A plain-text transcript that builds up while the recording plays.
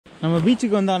நம்ம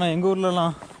பீச்சுக்கு வந்தா ஆனால் எங்கள்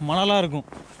ஊர்லலாம் மணலாக இருக்கும்.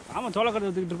 ஆமாம், சோளக்கடை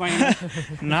எடுத்துக்கிட்டு இருப்பாங்க.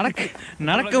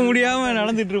 நடக்க முடியாமல்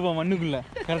நடந்துட்டு இருப்போம் மண்ணுக்குள்ள.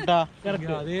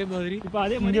 கரெக்ட். அதே மாதிரி இப்போ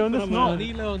அதே மாதிரி வந்து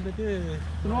நதியில் வந்துட்டு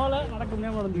ஸ்னோவில் நடக்க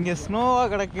முடியாமல் நடந்து இங்கே ஸ்னோவாக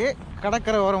கிடக்கு,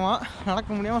 கடற்கரை ஓரமாக நடக்க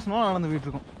முடியாமல் ஸ்னோவில் நடந்து போயிட்டு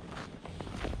இருக்கோம்.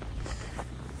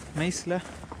 நைஸில்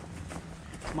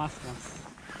மாஸ்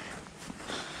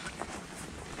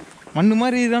மண்ணு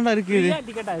மாதிரி இதாண்டா இருக்குது.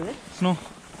 டிக்கெட்டா இது? ஸ்னோ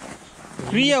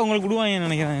ஃப்ரீயாக உங்களுக்கு விடுவாங்கன்னு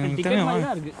நினைக்கிறேன்.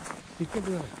 இருக்கு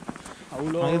டிக்கெட்டு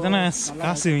அவ்வளோ அதுதானே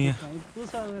காசு இவங்க.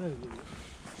 புதுசாக வேறு இருக்குது.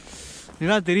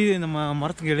 இதெல்லாம் தெரியுது இந்த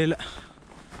மரத்துக்கு இடையில.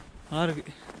 நல்லா இருக்கு.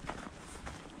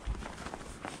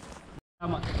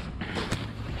 ஆமாம்.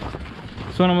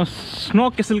 ஸோ நம்ம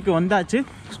ஸ்னோகேசலுக்கு வந்தாச்சு.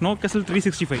 ஸ்னோகேசல்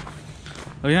 365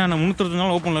 அப்படின்னா நான் 360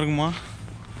 நாள் ஓப்பனில் இருக்குமா?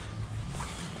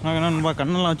 நாங்கள் என்ன நண்பா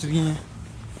கண்ணெல்லாம் வச்சுருக்கீங்க?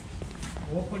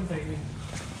 ஓப்பன்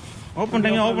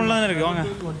டைமிங் ஓப்பனில் தான் இருக்குது. வாங்க.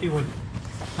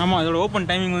 ஆமாம், இதோட ஓப்பன்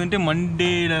டைமிங் வந்துட்டு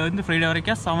மண்டேயில் வந்து ஃப்ரைடே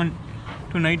வரைக்கும் 7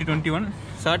 to night 21,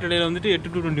 சாட்டர்டேயில் வந்துட்டு 8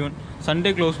 to 21,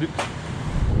 சண்டே க்ளோஸ்டு.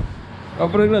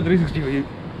 அப்புறம் இருக்குல்ல 365.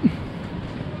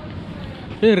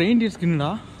 ரெயின்டியர் ஸ்கின்டா?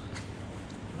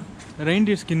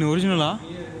 ரெயின்டியர் ஸ்கின் ஒரிஜினலா?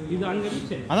 இது அங்கே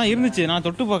இருந்துச்சு. அதான் இருந்துச்சு, நான்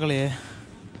தொட்டு பார்க்கலையே.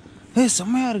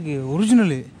 செம்மையாக இருக்குது.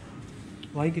 ஒரிஜினலு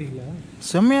வாங்கிக்கிறீங்களா?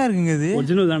 செம்மையாக இருக்குங்க. இது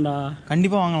ஒரிஜினல் தான்டா,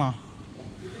 கண்டிப்பாக வாங்கலாம்.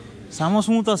 செம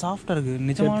ஸ்மூத்தாக சாஃப்டாக இருக்குது.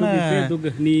 நிஜமான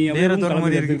நீ வேற தோற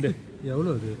மாதிரி இருக்குது. எவ்வளோ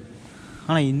அது?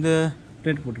 ஆனால் இந்த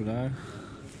ரேட் போட்டிருக்கா?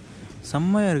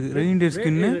 செம்மையாக இருக்குது. ரெயின்டியர்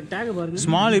ஸ்கின்னு டேக் பாருங்க.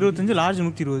 Small 25, large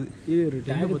 120. இது ஒரு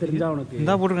டேக் தெரிஞ்சா உனக்கு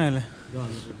இந்தா போட்டிருக்கேன் இல்லை.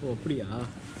 ஓ அப்படியா?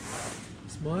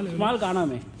 ஸ்மால்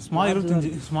காணாமே. ஸ்மால்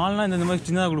 25. ஸ்மால்னா இந்த மாதிரி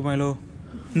சின்னதாக கொடுப்பாங்களோ.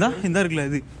 இந்த இருக்குல்ல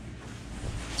இது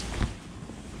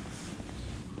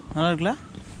நல்லா இருக்குல்ல?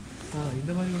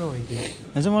 இந்த மாதிரி கூட வாங்கிக்கலாம்.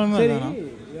 நிஜமாலுமே அதுதான்.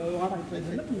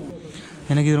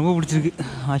 எனக்கு இது ரொம்ப பிடிச்சிருக்கு.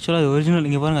 ஆக்சுவலாக அது ஒரிஜினல்.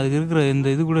 இங்கே பாருங்கள், அதுக்கு இருக்கிற இந்த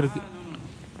இது கூட இருக்குது.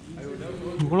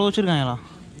 இவ்வளோ வச்சுருக்காங்களா?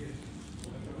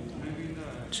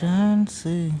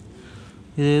 சான்ஸு.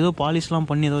 இது ஏதோ பாலிஷ்லாம்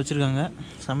பண்ணி ஏதோ வச்சுருக்காங்க.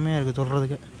 செம்மையாக இருக்குது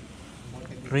தொடுறதுக்கு.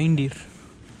 ரெயின்டியர்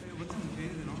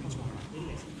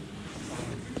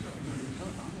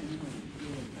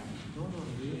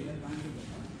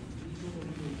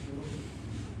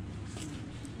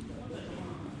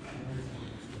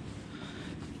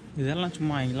இதெல்லாம்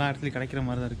சும்மா எல்லா இடத்துலையும் கிடைக்கிற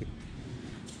மாதிரி தான் இருக்குது.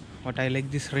 But I like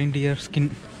this reindeer skin.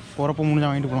 போகிறப்ப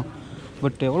முடிஞ்சால் வாங்கிட்டு போகலாம்.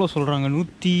 பட் எவ்வளோ சொல்கிறாங்க?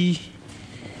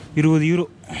 120 யூரோ.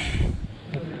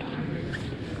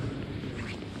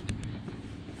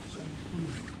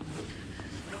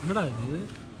 என்னடா இது?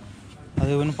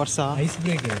 அது ஒன்றும் பர்ஸா? Ice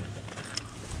break.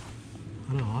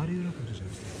 ஆனால் 6 யூரோ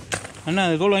கொடுத்துருச்சு. அண்ணா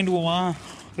அது தோல் வாங்கிட்டு போவான்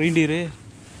ரெயின்டியரு.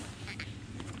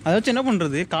 அதை வச்சு என்ன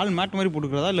பண்ணுறது? கால் மேட் மாதிரி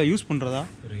போட்டுக்கிறதா இல்லை யூஸ் பண்ணுறதா?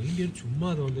 ரெயின்டியர் சும்மா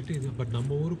அதை வந்துட்டு இது. பட் நம்ம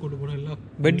ஊருக்கு கொண்டு போனால் எல்லாம்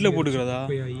பெட்டில் போட்டுக்கிறதா?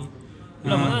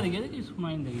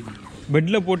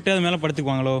 பெட்டில் போட்டு அது மேலே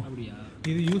படுத்துக்குவாங்களோ?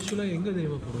 இது யூஸ்வலாக எங்கே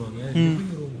தெரியுமா போடுவாங்க?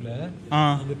 லிவிங் ரூமில்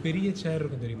அந்த பெரிய சேர்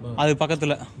இருக்கும் தெரியுமா? அது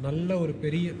பக்கத்தில் நல்ல ஒரு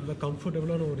பெரிய நல்ல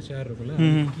கம்ஃபர்டபுளான ஒரு சேர் இருக்குல்ல,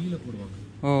 கீழே போடுவாங்க.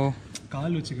 ஓ,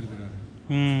 கால் வச்சுக்கிறதுக்காக.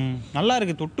 நல்லா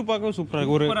இருக்கு. தொட்டு பார்க்கவே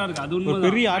சூப்பராக இருக்கு. ஒரு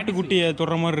பெரிய ஆட்டுக்குட்டியை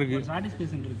தொடுற மாதிரி இருக்கு.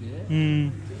 சாட்டிஸ்ஃபேக்ஷன் இருக்கு.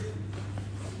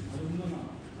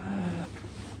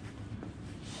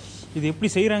 இது எப்படி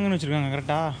செய்கிறாங்கன்னு வச்சுருக்காங்க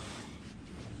கரெக்டா?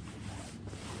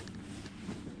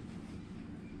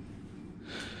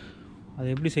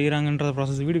 அது எப்படி செய்கிறாங்கன்றத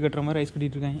ப்ராசஸ். வீடு கட்டுற மாதிரி ஐஸ்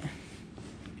கட்டிகிட்டு இருக்காங்க.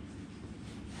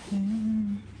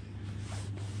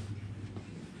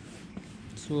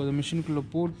 ஸோ அதை மிஷினுக்குள்ளே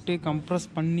போட்டு கம்ப்ரஸ்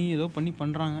பண்ணி ஏதோ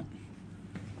பண்ணுறாங்க.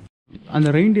 அந்த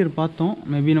ரெயின்டியர் பார்த்தோம்.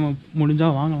 மேபி நம்ம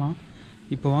முடிஞ்சால் வாங்கலாம்.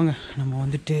 இப்போ வாங்க நம்ம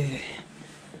வந்துட்டு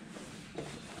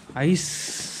ஐஸ்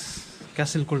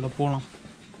கேசல்குள்ளே போகலாம்.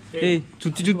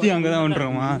 சுற்றி அங்கே தான்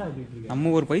வந்துடுறோமா?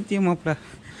 நம்ம ஒரு பைத்தியமாப்ல.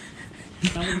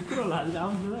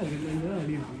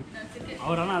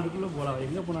 அவர் அதுக்குள்ளே போகலாம்.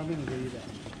 எங்கே போனாலும் எனக்கு தெரியல.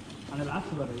 அந்த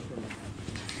லாஸ்ட் பாரு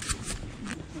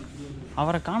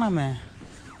அவரை காணாம.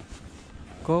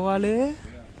 கோவாலு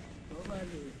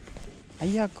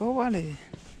ஐயா, கோவாலு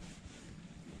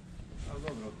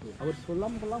அவர்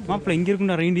சொல்லாமல் மாப்பிள்ள இங்கே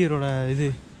இருக்குண்டா ரெயின்டியரோட இது.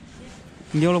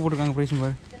 இங்கே எவ்வளோ போட்டிருக்காங்க ப்ரைஸ்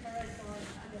பாரு.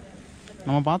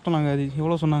 நம்ம பார்த்தோம் நாங்கள். அது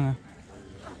எவ்வளோ சொன்னாங்க?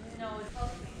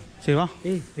 சரி வா.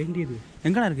 ரெயின்டியர்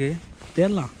எங்கடா இருக்கு?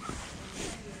 தேரலாம்.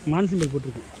 மான் சிம்பல்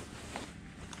போட்டிருக்கு.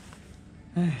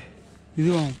 இது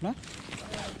வாங்கப்பா.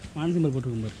 மான் சிம்பல்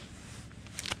போட்டிருக்கும் பாரு.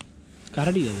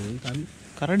 கரடி. அது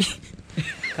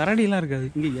கரடிலாம் இருக்காது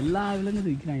இங்கே. எல்லா விலங்கும்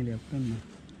விற்கிறாங்களே. அப்போ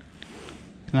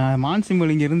நான் மான்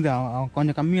சிம்பல் இங்கே இருந்து அவன்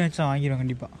கொஞ்சம் கம்மியாச்சா வாங்கிடுவேன்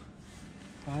கண்டிப்பாக.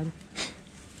 பாரு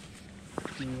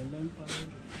எல்லாம் பாரு.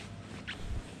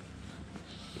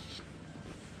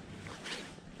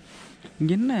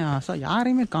 இங்கே என்ன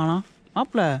யாரையுமே காணோம்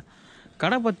மாப்பிள்ள.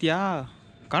 கடை பார்த்தியா?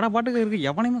 கடை பாட்டுக்கு இருக்கு.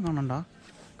 எவனையுமே காணோம்டா.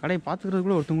 கடையை பார்த்துக்கிறது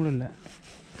கூட ஒருத்தங்க கூட இல்லை.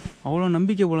 அவ்வளோ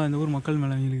நம்பிக்கை போல இந்த ஊர் மக்கள்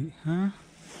மேலே எங்களுக்கு.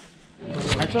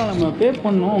 ஆக்சுவலாக நம்ம பே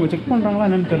பண்ணோம், அவங்க செக் பண்ணுறாங்களா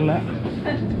என்னன்னு தெரில.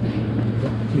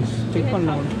 ப்ளீஸ் செக்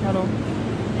பண்ணலாம். Hello,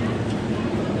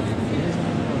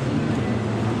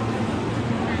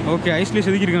 okay. ஐஸ்லேயே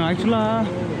செதுக்கியிருக்காங்க.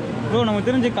 ஆக்சுவலாக ப்ரோ நம்ம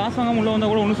தெரிஞ்சு காசு வாங்காமல் உள்ளே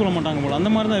வந்தால் கூட ஒன்றும் சொல்ல மாட்டாங்க போல். அந்த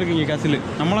மாதிரி தான் இருக்குங்க கேஸில்.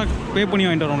 நம்மளாம் பே பண்ணி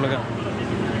வாங்கிட்டு வரோம் உங்களுக்கு.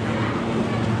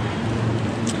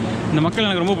 இந்த மக்கள்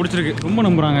எனக்கு ரொம்ப பிடிச்சிருக்கு. ரொம்ப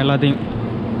நம்புகிறாங்க எல்லாத்தையும்,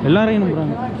 எல்லாரையும்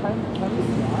நம்புகிறாங்க.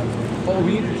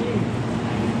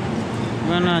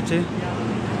 என்னாச்சு?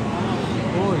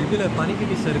 இதில்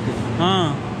பனிக்கட்டி சறுக்கு.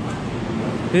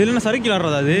 இதில் என்ன சறுக்கி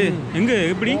விளாட்றதா? அது எங்கே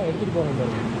எப்படி?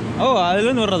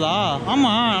 அதுலேருந்து வர்றதா?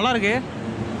 ஆமாம், நல்லா இருக்கு.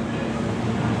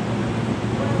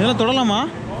 இதெல்லாம் தொடலாமா?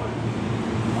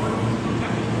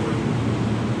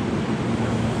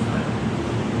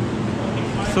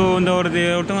 ஸோ இந்த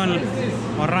ஒருத்தவங்க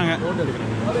வர்றாங்க.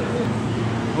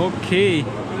 ஓகே,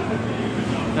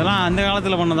 இதெல்லாம் அந்த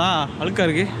காலத்தில் பண்ணதா? அழுக்கா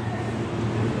இருக்கு.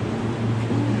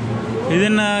 இது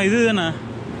என்ன? இது தானே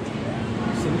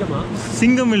சிங்கமா?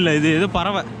 சிங்கம் இல்லை, இது ஏதோ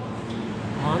பறவை.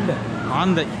 ஆந்தை.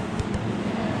 ஆந்தை.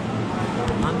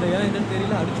 ஆந்தையா என்னன்னு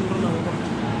தெரியல, அடிச்சு விட்றோம்.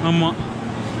 ஆமாம்.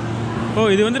 ஓ,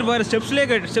 இது வந்துட்டு பாரு,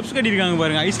 ஸ்டெப்ஸ் கட்டியிருக்காங்க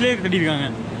பாருங்க. ஐஸ்லேயே கட்டியிருக்காங்க.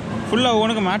 ஃபுல்லாக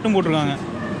ஒவ்வொன்றுக்கு மேட்டும் போட்டிருக்காங்க.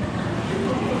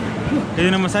 இது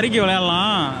நம்ம சறுக்கி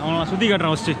விளையாடலாம். அவங்கள சுற்றி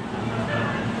காட்டுறேன் ஃபஸ்ட்டு.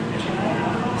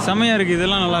 செம்மையாக இருக்குது.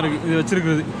 இதெல்லாம் நல்லா இருக்குது இது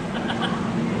வச்சுருக்குறது.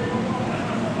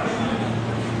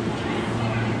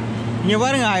 இங்கே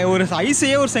பாருங்க, ஒரு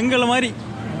ஐஸையே ஒரு செங்கல் மாதிரி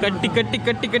கட்டி கட்டி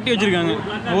கட்டி கட்டி வச்சுருக்காங்க.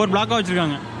 ஒவ்வொரு பிளாக்காக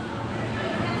வச்சுருக்காங்க.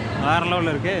 வேறு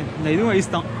லெவலில் இருக்கு. இந்த இதுவும்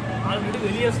ஐஸ் தான்,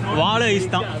 வாழை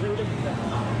ஐஸ் தான்.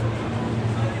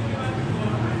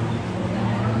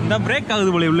 இந்த பிரேக்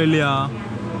ஆகுது போல இவ்வளோ இல்லையா?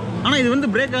 ஆனால் இது வந்து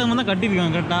பிரேக் ஆகாம தான்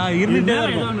கட்டியிருக்காங்க. கரெக்டாக இருந்துகிட்டே தான்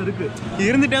இருக்கும்.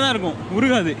 இருந்துகிட்டே தான் இருக்கும்,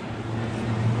 உருகாது.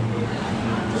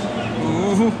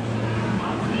 ஓஹோ,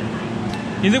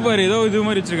 இது பாரு, ஏதோ இது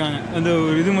மாதிரி வச்சுருக்காங்க. அந்த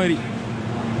ஒரு இது மாதிரி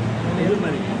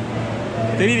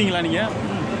தெரியுதுங்களா நீங்கள்?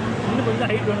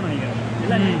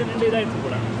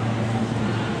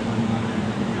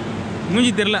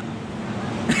 மூஞ்சி தெரில,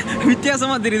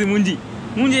 வித்தியாசமாக தெரியுது மூஞ்சி.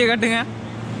 மூஞ்சியை காட்டுங்க.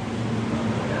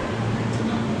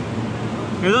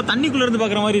 ஏதோ தண்ணிக்குள்ளே இருந்து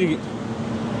பார்க்குற மாதிரி இருக்கு.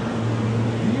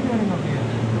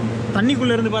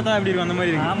 தண்ணிக்குள்ளே இருந்து பார்த்தா எப்படி இருக்கும் அந்த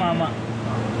மாதிரி இருக்கு. ஆமாம் ஆமாம்,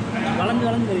 வளர்ந்து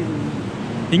வளர்ந்து தெரியுது.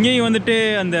 இங்கேயும் வந்துட்டு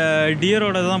அந்த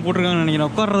டியரோட தான் போட்டிருக்காங்கன்னு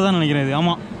நினைக்கிறேன். உட்கார்றதான் நினைக்கிறேன் இது.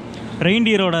 ஆமாம்,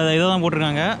 ரெயின்டியரோட இதை தான்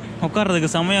போட்டிருக்காங்க.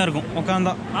 உட்கார்றதுக்கு செம்மையாக இருக்கும்.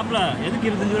 உட்காந்தா மாப்பிள்ள எதுக்கு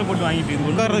 25 ரூபா போட்டு வாங்கிட்டு இது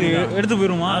உட்கார்றதுக்கு எடுத்து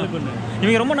போயிருமா?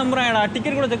 இவங்க ரொம்ப நம்புறாங்கடா.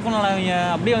 டிக்கெட் கூட செக் பண்ணலாம். அவங்க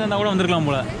அப்படியே வந்தால் கூட வந்திருக்கலாம்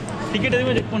போல. டிக்கெட்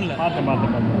எதுவுமே செக் பண்ணல.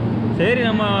 பார்த்தேன். சரி,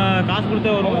 நம்ம காசு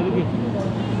கொடுத்தே வரும். அதுக்கு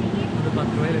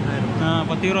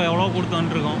 10 ரூபா எவ்வளோ கொடுத்து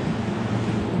வந்துருக்கோம்.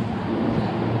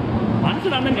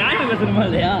 மனசில் அந்த நியாயம் பேசுகிறோமா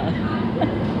இல்லையா?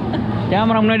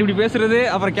 கேமரா முன்னாடி இப்படி பேசுறது,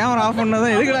 அப்புறம் கேமரா ஆஃப்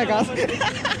பண்ணதான் எதுக்குடா காசு?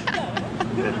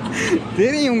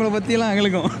 தெரியும் உங்களை பற்றியெல்லாம்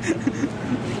எங்களுக்கும்.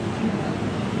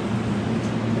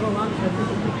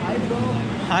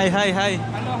 Hi hi hi.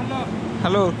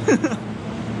 Hello.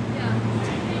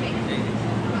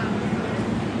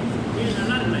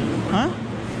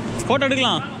 Photo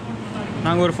எடுக்கலாம்.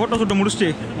 நாங்கள் ஒரு ஃபோட்டோ ஷூட்டை முடிச்சுட்டு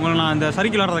உங்களை நான் அந்த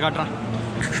சறுக்கில் வர்றதை காட்டுறேன்.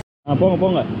 போங்க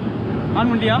போங்க. ஆன்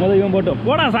பண்ணிட்டியா? இவன் போட்டோம்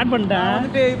போடா, ஸ்டார்ட் பண்ணிட்டேன்.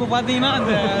 வந்துட்டு இப்போ பார்த்தீங்கன்னா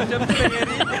அந்த ஸ்டெப்ஸில்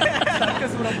ஏறி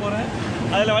சர்க்கஸ் விட போகிறேன்.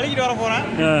 அதில் வலிக்கிட்டு வர போகிறேன்.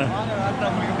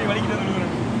 எப்படி வலிக்கிட்டு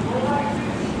வந்துருக்குறேன்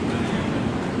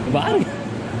பாருங்க.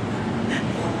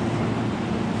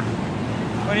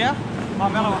 வரியா?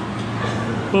 மேலே வா.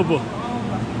 போ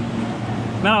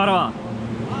மேலே வரவா?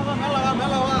 மேலே வா,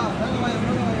 மேலே வா.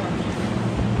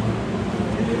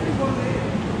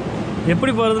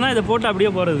 எப்படி போகிறதுனா இதை போட்டு அப்படியே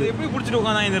போகிறது. எப்படி பிடிச்சிட்டு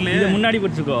உட்காந்தா இதில்? இதை முன்னாடி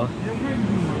பிடிச்சிக்கோ.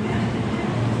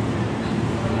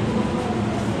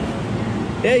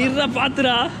 இருடா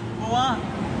பார்த்துடா.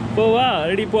 போவா.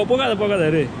 ரெடி. போகாத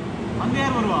இரு. அங்கே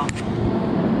யார் வருவா?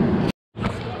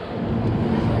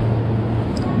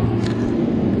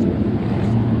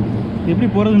 எப்படி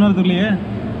போகிறதுன்னு தெரியலையே.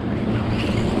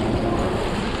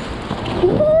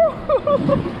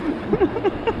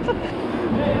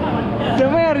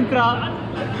 செமையா இருக்குடா.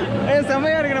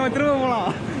 செமையா இருக்கு. நம்ம திரும்ப போகலாம்.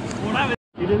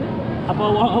 அப்போ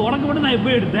உனக்கு மட்டும் நான்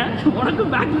எப்படி எடுத்தேன்?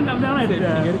 உனக்கும் பேக்ரவுண்ட் அப்படியே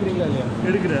எடுத்தேன். எடுக்கிறீங்களா இல்லையா?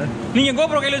 எடுக்கிறேன். நீங்கள்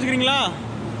கோப்ரோ கையில் வச்சுக்கிறீங்களா?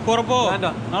 போகிறப்போ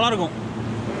நல்லாயிருக்கும்.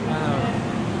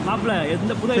 மாப்பிள்ள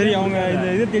எந்த புது சரி, அவங்க இந்த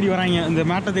இதை தேடி வராங்க, இந்த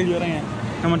மேட்டை தேடி வராங்க.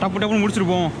 நம்ம டப்புன்னு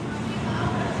முடிச்சிருப்போம்.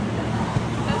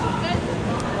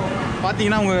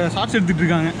 பார்த்தீங்கன்னா அவங்க ஷார்ட்ஸ் எடுத்துகிட்டு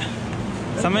இருக்காங்க.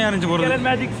 செம்மையாக இருந்துச்சு போகிறது.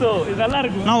 மேஜிக் ஷோ இது நல்லா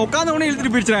இருக்கும். நான் உட்காந்த உடனே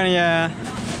இழுத்துட்டு போயிடுச்சுறாங்க.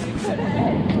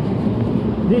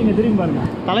 நீங்கள் திரும்பி பாருங்க.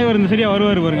 தலைவர் இந்த சரியாக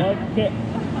வருவார் பாருங்க. ஓகே.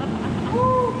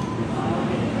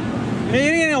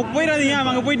 இருங்க போயிடாதீங்க,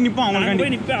 அங்கே போயிட்டு நிற்போம் அவங்களுக்காண்டி.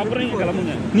 போய் நிற்பேன், அப்புறம் நீங்கள்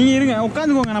கிளம்புங்க. நீங்கள் இருங்க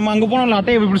உட்காந்துக்கோங்க, நம்ம அங்கே போனோம்ல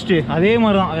அட்டையை போய் பிடிச்சிட்டு அதே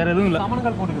மாதிரி தான், வேறு எதுவும் இல்லை.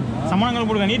 சமணங்கால் போட்டுக்கிறோம். சமணங்கால்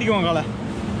போடுங்க, நீட்டிக்கோங்க காலை.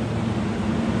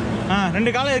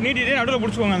 2 காலை நீட்டிட்டு நடுவில்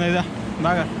பிடிச்சிக்கோங்க அந்த இதை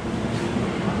பேகை.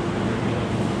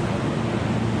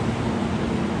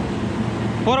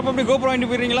 போகிறப்ப அப்படி கோபுரம்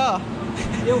வாங்கிட்டு போயிடுறீங்களா?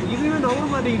 இதுவே நவர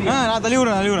மாட்டேங்குது. நான் தள்ளி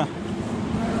விடுறேன்.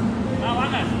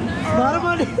 வாங்க. வர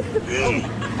மாட்டேங்குது.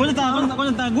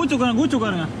 கொஞ்சம் கூச்சு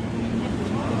உட்காருங்க.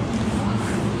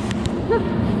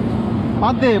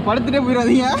 பார்த்து படுத்துட்டே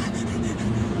போயிடாதீங்க,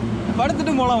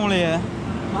 படுத்துட்டு போகலாம் உங்களையே.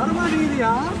 வர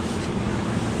மாட்டேங்குதுயா.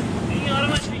 நீங்கள் வர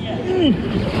மாட்டீங்க.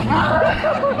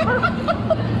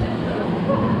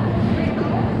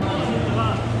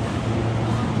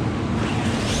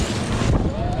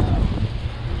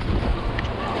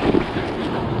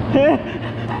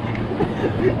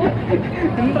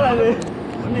 என்னது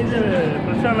இது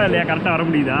பிரச்சனை இல்லையா? கரெக்டாக வர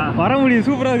முடியுதா? வர முடியும்,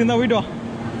 சூப்பராக இருக்குந்தா. போயிட்டு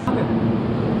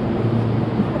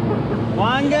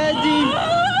வாங்க ஜி.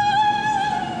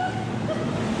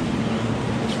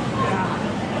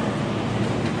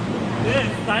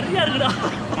 சரியா இருக்குடா.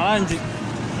 நல்லா இருந்துச்சு.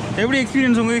 எப்படி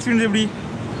எக்ஸ்பீரியன்ஸ்? உங்கள் எக்ஸ்பீரியன்ஸ் எப்படி?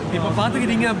 இப்போ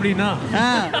பார்த்துக்கிட்டீங்க அப்படின்னா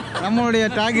நம்மளுடைய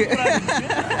டாகு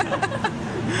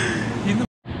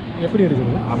எப்படி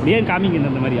இருக்குது? அப்படியே காமிங்க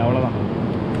இந்த மாதிரி, அவ்வளோதான்.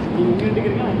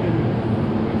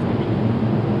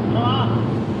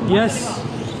 எஸ்,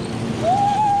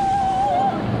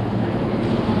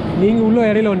 நீங்கள் உள்ள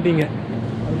இடையில வந்துட்டீங்க,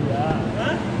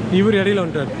 இவர் இடையில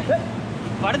வந்துட்டார்.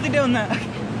 படுத்துட்டே வந்தேன்,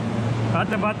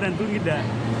 பார்த்தேன், தூங்கிட்டேன்.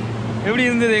 எப்படி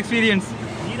இருந்தது எக்ஸ்பீரியன்ஸ்?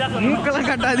 நீ தான் சொல்லணும். மூக்கெல்லாம்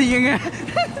கட்டாதீங்க.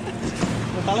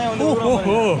 தலையை வந்து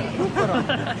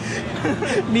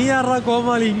நீ யாரா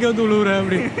கோமாளி இங்கே வந்து விழுவுற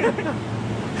அப்படி?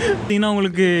 பார்த்தீங்கன்னா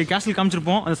உங்களுக்கு கேஸ்டில்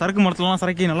காமிச்சிருப்போம். அந்த சரக்கு மரத்துலலாம்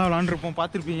சரக்கி நல்லா விளாண்டுருப்போம்,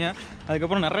 பார்த்துருப்பீங்க.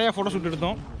 அதுக்கப்புறம் நிறையா ஃபோட்டோ ஷூட்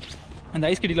எடுத்தோம், அந்த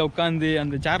ஐஸ் கட்டியில் உட்காந்து,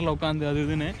 அந்த சேரில் உட்காந்து, அது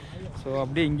இதுன்னு. ஸோ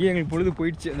அப்படியே இங்கேயே எங்களுக்கு பொழுது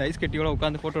போயிடுச்சு அந்த ஐஸ் கட்டியோட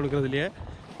உட்காந்து ஃபோட்டோ எடுக்கிறதுலையே.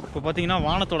 இப்போ பார்த்தீங்கன்னா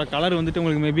வானத்தோட கலர் வந்துட்டு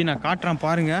உங்களுக்கு மேபி நான் காட்டுறேன்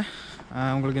பாருங்கள்.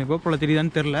 உங்களுக்கு கோப்ரோவில்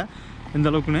தெரியுதான்னு தெரில எந்த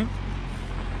அளவுக்குன்னு.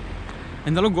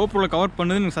 எந்த அளவுக்கு கோப்ரோவில் கவர்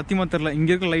பண்ணுதுன்னு எனக்கு சத்தியமாக தெரில.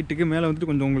 இங்கே இருக்கிற லைட்டுக்கு மேலே வந்துட்டு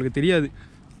கொஞ்சம் உங்களுக்கு தெரியாது,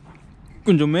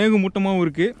 கொஞ்சம் மேகமூட்டமாகவும்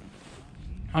இருக்குது.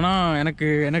 ஆனால் எனக்கு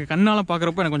கண்ணால்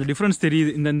பார்க்குறப்ப எனக்கு கொஞ்சம் டிஃப்ரென்ஸ் தெரியுது.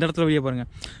 இந்த இடத்துல வெளியே பாருங்கள்,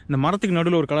 இந்த மரத்துக்கு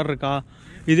நடுவில் ஒரு கலர் இருக்கா,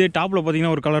 இதே டாப்பில்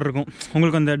பார்த்தீங்கன்னா ஒரு கலர் இருக்கும்.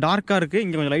 உங்களுக்கு அந்த டார்க்காக இருக்குது,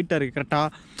 இங்கே கொஞ்சம் லைட்டாக இருக்குது கரெக்டாக.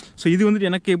 ஸோ இது வந்துட்டு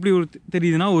எனக்கு எப்படி ஒரு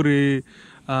தெரியுதுன்னா ஒரு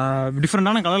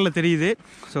டிஃப்ரெண்ட்டான கலரில் தெரியுது.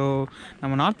 ஸோ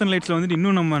நம்ம நார்த்தன் லைட்ஸில் வந்துட்டு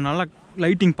இன்னும் நம்ம நல்லா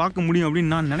லைட்டிங் பார்க்க முடியும்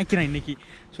அப்படின்னு நான் நினைக்கிறேன் இன்றைக்கி.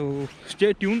 ஸோ ஸ்டே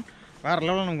டியூன், வேறு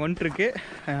லெவலில் நமக்கு வந்துட்டுருக்கு.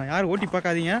 யாரும் ஓட்டி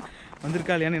பார்க்காதீங்க,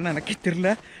 வந்திருக்கா இல்லையான்னு என்ன எனக்கே தெரில.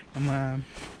 நம்ம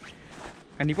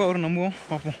கண்டிப்பாக வரும், நம்புவோம்,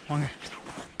 பார்ப்போம் வாங்க.